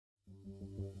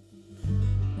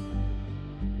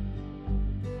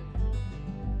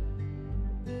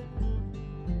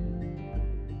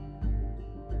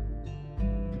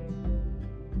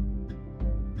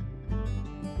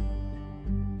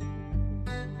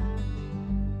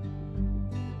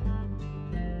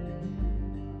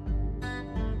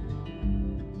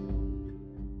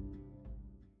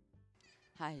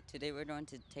Hi, today we're going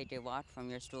to take a walk from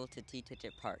your school to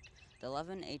Teaticket Park. The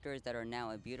 11 acres that are now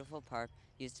a beautiful park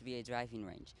used to be a driving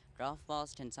range. Golf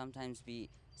balls can sometimes be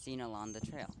seen along the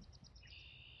trail.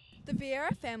 The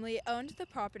Vieira family owned the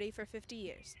property for 50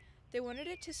 years. They wanted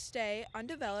it to stay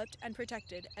undeveloped and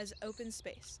protected as open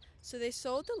space, so they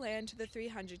sold the land to the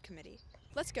 300 Committee.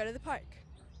 Let's go to the park.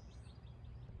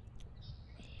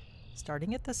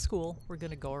 Starting at the school, we're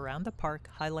going to go around the park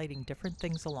highlighting different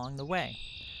things along the way.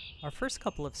 Our first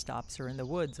couple of stops are in the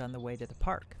woods on the way to the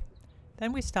park.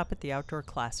 Then we stop at the outdoor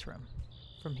classroom.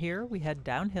 From here, we head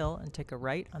downhill and take a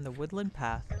right on the woodland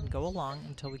path and go along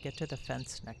until we get to the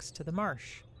fence next to the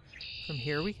marsh. From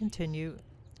here, we continue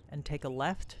and take a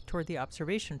left toward the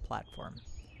observation platform.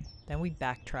 Then we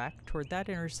backtrack toward that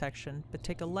intersection, but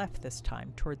take a left this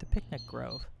time toward the picnic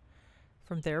grove.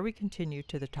 From there, we continue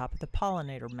to the top of the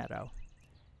pollinator meadow.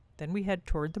 Then we head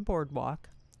toward the boardwalk,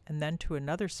 and then to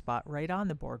another spot right on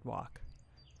the boardwalk.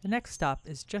 The next stop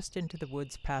is just into the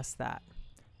woods past that.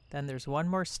 Then there's one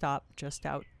more stop just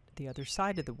out the other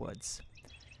side of the woods.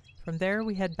 From there,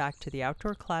 we head back to the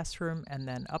outdoor classroom and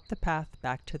then up the path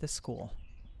back to the school.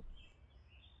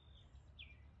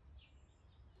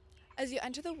 As you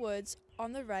enter the woods,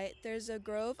 on the right, there's a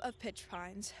grove of pitch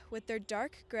pines with their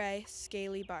dark gray,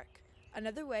 scaly bark.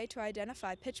 Another way to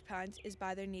identify pitch pines is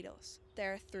by their needles.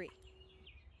 There are 3.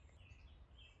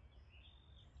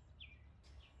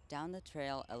 Down the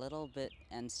trail a little bit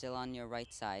and still on your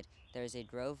right side, there is a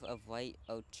grove of white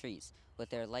oak trees. With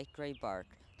their light gray bark,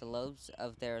 the lobes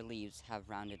of their leaves have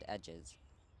rounded edges.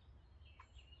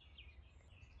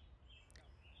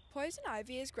 Poison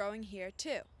ivy is growing here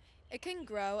too. It can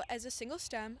grow as a single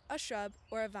stem, a shrub,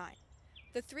 or a vine.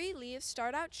 The 3 leaves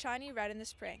start out shiny red in the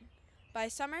spring. By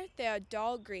summer, they are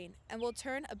dull green and will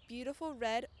turn a beautiful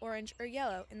red, orange, or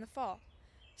yellow in the fall.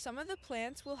 Some of the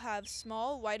plants will have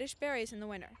small whitish berries in the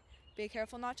winter. Be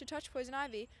careful not to touch poison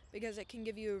ivy because it can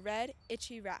give you a red,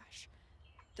 itchy rash.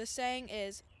 The saying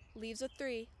is, leaves of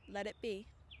 3, let it be.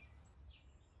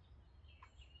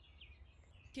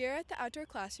 Here at the outdoor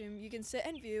classroom, you can sit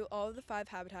and view all of the 5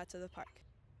 habitats of the park.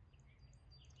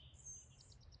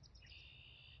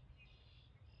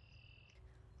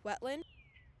 Wetland,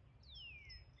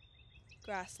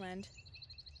 grassland,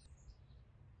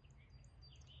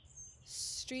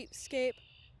 streetscape,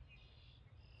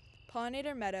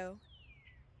 pollinator meadow,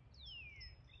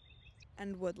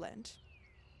 and woodland.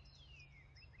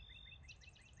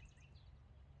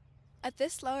 At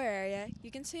this lower area,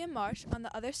 you can see a marsh on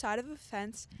the other side of a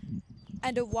fence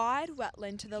and a wide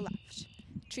wetland to the left.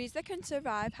 Trees that can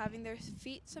survive having their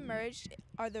feet submerged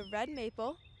are the red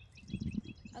maple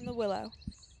and the willow.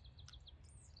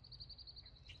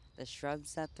 The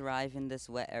shrubs that thrive in this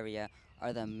wet area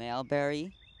are the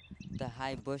mailberry, the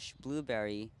high bush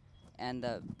blueberry, and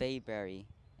the bayberry,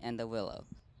 and the willow.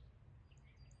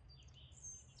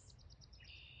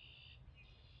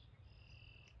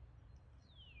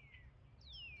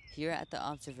 Here at the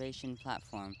observation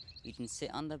platform, you can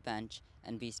sit on the bench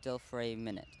and be still for a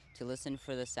minute to listen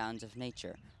for the sounds of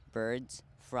nature: birds,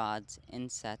 frogs,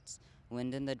 insects,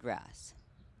 wind in the grass.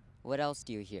 What else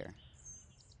do you hear?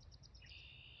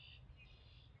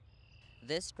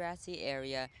 This grassy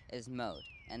area is mowed,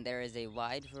 and there is a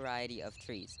wide variety of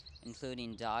trees,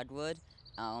 including dogwood,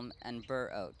 elm, and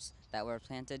bur oaks that were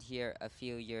planted here a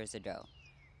few years ago.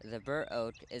 The bur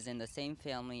oak is in the same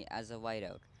family as the white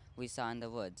oak we saw in the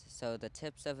woods, so the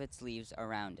tips of its leaves are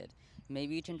rounded.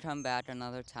 Maybe you can come back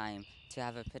another time to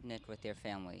have a picnic with your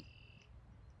family.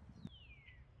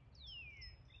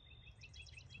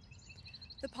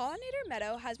 The pollinator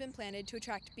meadow has been planted to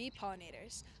attract bee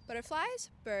pollinators,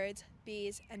 butterflies, birds,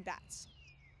 bees, and bats.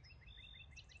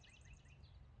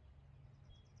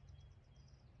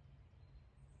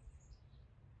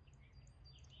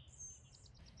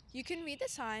 You can read the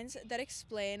signs that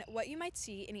explain what you might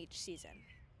see in each season.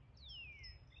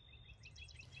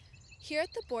 Here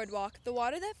at the boardwalk, the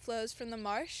water that flows from the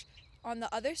marsh on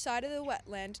the other side of the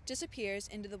wetland disappears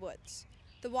into the woods.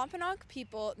 The Wampanoag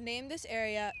people named this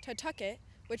area Teaticket,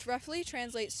 which roughly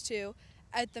translates to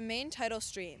at the main tidal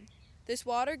stream. This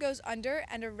water goes under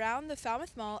and around the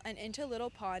Falmouth Mall and into Little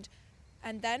Pond,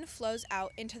 and then flows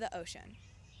out into the ocean.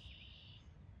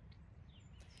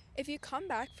 If you come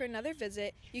back for another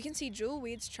visit, you can see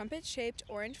jewelweed's trumpet-shaped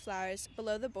orange flowers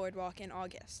below the boardwalk in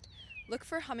August. Look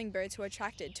for hummingbirds who are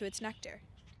attracted to its nectar.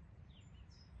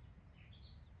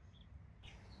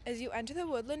 As you enter the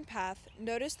woodland path,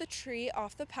 notice the tree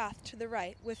off the path to the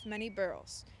right with many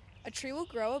burls. A tree will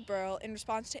grow a burl in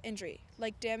response to injury,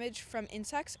 like damage from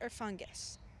insects or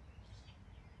fungus.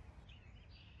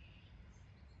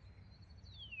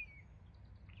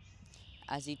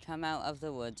 As you come out of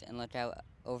the woods and look out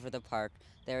over the park,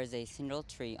 there is a single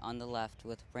tree on the left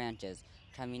with branches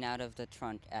coming out of the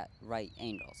trunk at right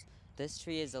angles. This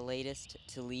tree is the latest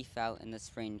to leaf out in the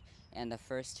spring and the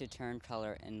first to turn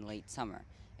color in late summer.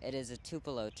 It is a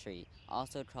tupelo tree,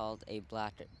 also called a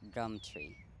black gum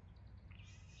tree.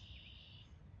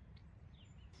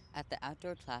 At the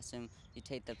outdoor classroom, you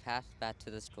take the path back to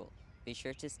the school. Be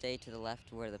sure to stay to the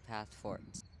left where the path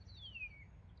forks.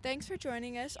 Thanks for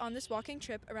joining us on this walking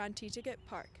trip around Teaticket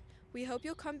Park. We hope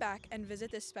you'll come back and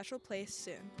visit this special place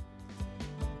soon.